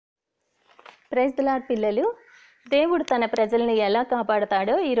Praise the lord పిల్లలు, దేవుడు తన ప్రజల్ని ఎలా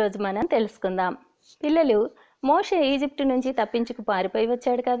కాపాడతాడో ఈరోజు మనం తెలుసుకుందాం. పిల్లలు, మోషే ఈజిప్టు నుంచి తప్పించుకు పారిపోయి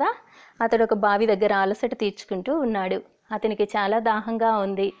వచ్చాడు కదా. అతడు ఒక బావి దగ్గర అలసట తీర్చుకుంటూ ఉన్నాడు. అతనికి చాలా దాహంగా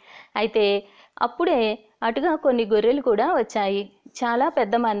ఉంది. అయితే అప్పుడే అటుగా కొన్ని గొర్రెలు కూడా వచ్చాయి. చాలా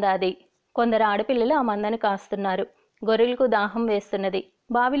పెద్ద మంద అది. కొందరు ఆడపిల్లలు ఆ మందను కాస్తున్నారు. గొర్రెలకు దాహం వేస్తున్నది.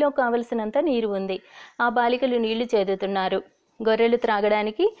 బావిలో కావలసినంత నీరు ఉంది. ఆ బాలికలు నీళ్లు చేదుతున్నారు. గొర్రెలు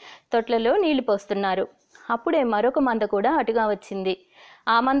త్రాగడానికి తొట్లలో నీళ్లు పోస్తున్నారు. అప్పుడే మరొక మంద కూడా అటుగా వచ్చింది.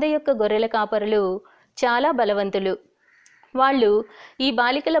 ఆ మంద యొక్క గొర్రెల కాపరులు చాలా బలవంతులు. వాళ్ళు ఈ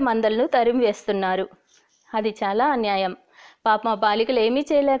బాలికల మందలను తరిమి వేస్తున్నారు. అది చాలా అన్యాయం. పాపం ఆ బాలికలు ఏమీ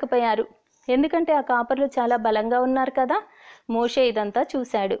చేయలేకపోయారు. ఎందుకంటే ఆ కాపరులు చాలా బలంగా ఉన్నారు కదా. మోషే ఇదంతా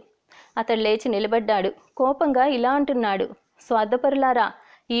చూశాడు. అతడు లేచి నిలబడ్డాడు. కోపంగా ఇలా అంటున్నాడు, స్వార్థపరులారా,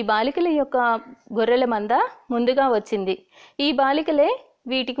 ఈ బాలికల యొక్క గొర్రెల మంద ముందుగా వచ్చింది. ఈ బాలికలే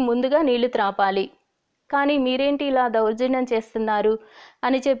వీటికి ముందుగా నీళ్లు త్రాపాలి. కానీ మీరేంటి ఇలా దౌర్జన్యం చేస్తున్నారు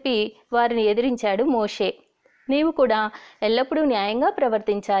అని చెప్పి వారిని ఎదిరించాడు మోషే. నీవు కూడా ఎల్లప్పుడూ న్యాయంగా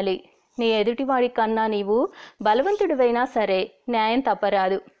ప్రవర్తించాలి. నీ ఎదుటివాడి కన్నా నీవు బలవంతుడివైనా సరే న్యాయం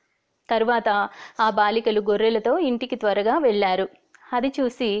తప్పరాదు. తరువాత ఆ బాలికలు గొర్రెలతో ఇంటికి త్వరగా వెళ్ళారు. అది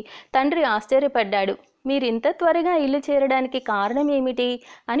చూసి తండ్రి ఆశ్చర్యపడ్డాడు. మీరింత త్వరగా ఇల్లు చేరడానికి కారణం ఏమిటి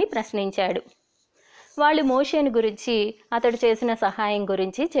అని ప్రశ్నించాడు. వాళ్ళు మోషేను గురించి, అతడు చేసిన సహాయం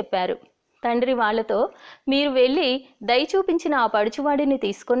గురించి చెప్పారు. తండ్రి వాళ్ళతో, మీరు వెళ్ళి దయ చూపించిన ఆ పడుచువాడిని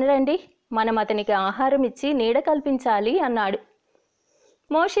తీసుకుని రండి, మనం అతనికి ఆహారం ఇచ్చి నీడ కల్పించాలి అన్నాడు.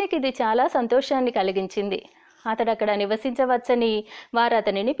 మోషేకి ఇది చాలా సంతోషాన్ని కలిగించింది. అతడు అక్కడ నివసించవచ్చని వారు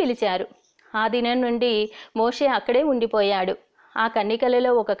అతనిని పిలిచారు. ఆ దినం నుండి మోషే అక్కడే ఉండిపోయాడు. ఆ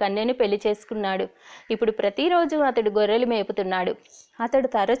కన్నికలలో ఒక కన్యను పెళ్లి చేసుకున్నాడు. ఇప్పుడు ప్రతిరోజు అతడు గొర్రెలు మేపుతున్నాడు. అతడు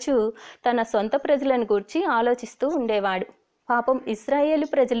తరచూ తన సొంత ప్రజలను గూర్చి ఆలోచిస్తూ ఉండేవాడు. పాపం ఇశ్రాయేలు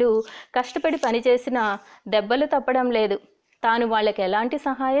ప్రజలు కష్టపడి పనిచేసిన దెబ్బలు తప్పడం లేదు. తాను వాళ్ళకి ఎలాంటి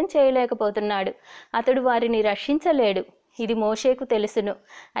సహాయం చేయలేకపోతున్నాడు. అతడు వారిని రక్షించలేడు. ఇది మోషేకు తెలుసును.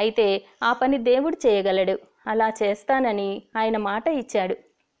 అయితే ఆ పని దేవుడు చేయగలడు. అలా చేస్తానని ఆయన మాట ఇచ్చాడు.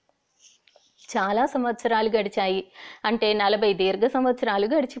 చాలా సంవత్సరాలు గడిచాయి. అంటే 40 దీర్ఘ సంవత్సరాలు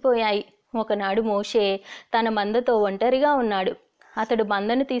గడిచిపోయాయి. ఒకనాడు మోషే తన మందతో ఒంటరిగా ఉన్నాడు. అతడు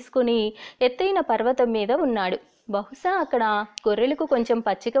మందను తీసుకుని ఎత్తైన పర్వతం మీద ఉన్నాడు. బహుశా అక్కడ గొర్రెలకు కొంచెం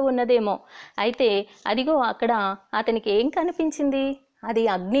పచ్చిక ఉన్నదేమో. అయితే అదిగో అక్కడ అతనికి ఏం కనిపించింది? అది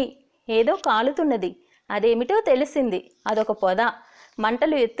అగ్ని. ఏదో కాలుతున్నది. అదేమిటో తెలిసింది. అదొక పొద.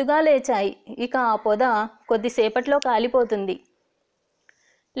 మంటలు ఎత్తుగా లేచాయి. ఇక ఆ పొద కొద్దిసేపట్లో కాలిపోతుంది.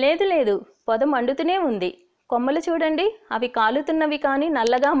 లేదు, పొద మండుతూనే ఉంది. కొమ్మలు చూడండి, అవి కాలుతున్నవి కానీ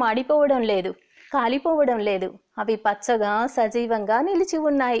నల్లగా మాడిపోవడం లేదు, కాలిపోవడం లేదు. అవి పచ్చగా సజీవంగా నిలిచి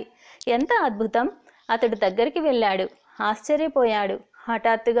ఉన్నాయి. ఎంత అద్భుతం! అతడు దగ్గరికి వెళ్ళాడు. ఆశ్చర్యపోయాడు.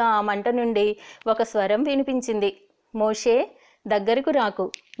 హఠాత్తుగా ఆ మంట నుండి ఒక స్వరం వినిపించింది. మోషే, దగ్గరకు రాకు.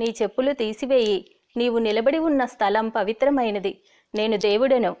 నీ చెప్పులు తీసివేయి. నీవు నిలబడి ఉన్న స్థలం పవిత్రమైనది. నేను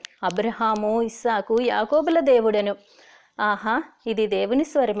దేవుడను, అబ్రహాము, ఇస్సాకు, యాకోబుల దేవుడను. ఆహా, ఇది దేవుని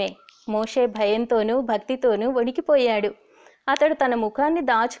స్వరమే. మోషే భయంతోనూ భక్తితోనూ వణికిపోయాడు. అతడు తన ముఖాన్ని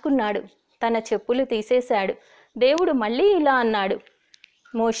దాచుకున్నాడు. తన చెప్పులు తీసేశాడు. దేవుడు మళ్ళీ ఇలా అన్నాడు,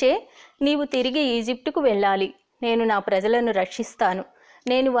 మోషే, నీవు తిరిగి ఈజిప్టుకు వెళ్ళాలి. నేను నా ప్రజలను రక్షిస్తాను.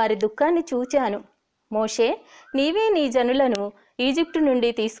 నేను వారి దుఃఖాన్ని చూచాను. మోషే, నీవే నీ జనులను ఈజిప్టు నుండి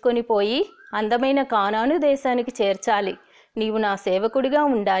తీసుకొని పోయి అందమైన కానాను దేశానికి చేర్చాలి. నీవు నా సేవకుడిగా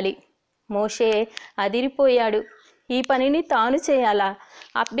ఉండాలి. మోషే అదిరిపోయాడు. ఈ పనిని తాను చేయాలా?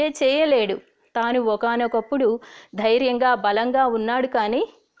 అబ్బే, చేయలేడు. తాను ఒకానొకప్పుడు ధైర్యంగా బలంగా ఉన్నాడు, కానీ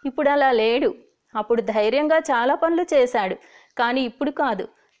ఇప్పుడు అలా లేడు. అప్పుడు ధైర్యంగా చాలా పనులు చేశాడు, కానీ ఇప్పుడు కాదు.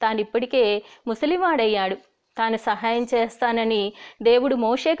 తాను ఇప్పటికే ముసలివాడయ్యాడు. తాను సహాయం చేస్తానని దేవుడు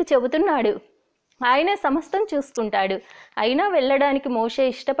మోషేకు చెబుతున్నాడు. ఆయనే సమస్తం చూసుకుంటాడు. అయినా వెళ్ళడానికి మోషే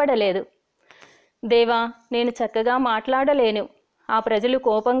ఇష్టపడలేదు. దేవా, నేను చక్కగా మాట్లాడలేను. ఆ ప్రజలు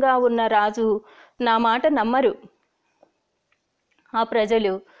కోపంగా ఉన్న రాజు నా మాట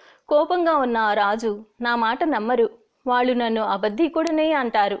నమ్మరు. వాళ్ళు నన్ను అబద్ధికుడనే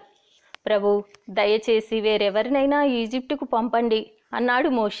అంటారు. ప్రభు, దయచేసి వేరెవరినైనా ఈజిప్టుకు పంపండి అన్నాడు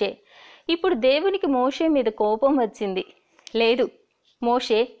మోషే. ఇప్పుడు దేవునికి మోషే మీద కోపం వచ్చింది. లేదు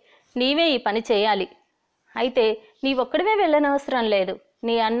మోషే, నీవే ఈ పని చేయాలి. అయితే నీవొక్కడివే వెళ్ళనవసరం లేదు.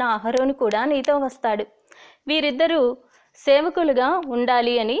 నీ అన్న అహరోను కూడా నీతో వస్తాడు. వీరిద్దరూ సేవకులుగా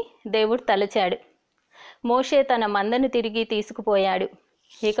ఉండాలి అని దేవుడు తలచాడు. మోషే తన మందను తిరిగి తీసుకుపోయాడు.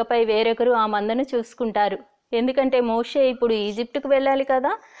 ఇకపై వేరొకరు ఆ మందను చూసుకుంటారు. ఎందుకంటే మోషే ఇప్పుడు ఈజిప్టుకు వెళ్ళాలి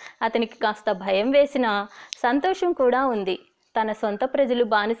కదా. అతనికి కాస్త భయం వేసినా సంతోషం కూడా ఉంది. తన సొంత ప్రజలు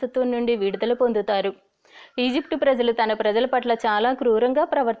బానిసత్వం నుండి విడుదల పొందుతారు. ఈజిప్టు ప్రజలు తన ప్రజల పట్ల చాలా క్రూరంగా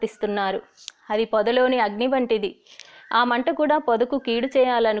ప్రవర్తిస్తున్నారు. అది పొదలోని అగ్ని వంటిది. ఆ మంట కూడా పొదకు కీడు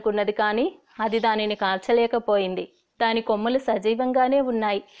చేయాలనుకున్నది, కానీ అది దానిని కాల్చలేకపోయింది. దాని కొమ్మలు సజీవంగానే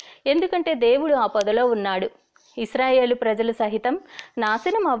ఉన్నాయి, ఎందుకంటే దేవుడు ఆ పొదలో ఉన్నాడు. ఇశ్రాయేలు ప్రజలు సహితం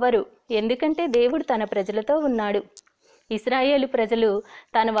నాశనం అవ్వరు, ఎందుకంటే దేవుడు తన ప్రజలతో ఉన్నాడు. ఇశ్రాయేలు ప్రజలు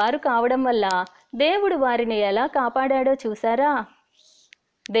తన వారు కావడం వల్ల దేవుడు వారిని ఎలా కాపాడాడో చూసారా?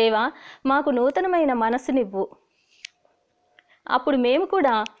 దేవా, మాకు నూతనమైన మనస్సునివ్వు, అప్పుడు మేము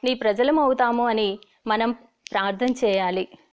కూడా నీ ప్రజలం అవుతాము అని మనం ప్రార్థన చేయాలి.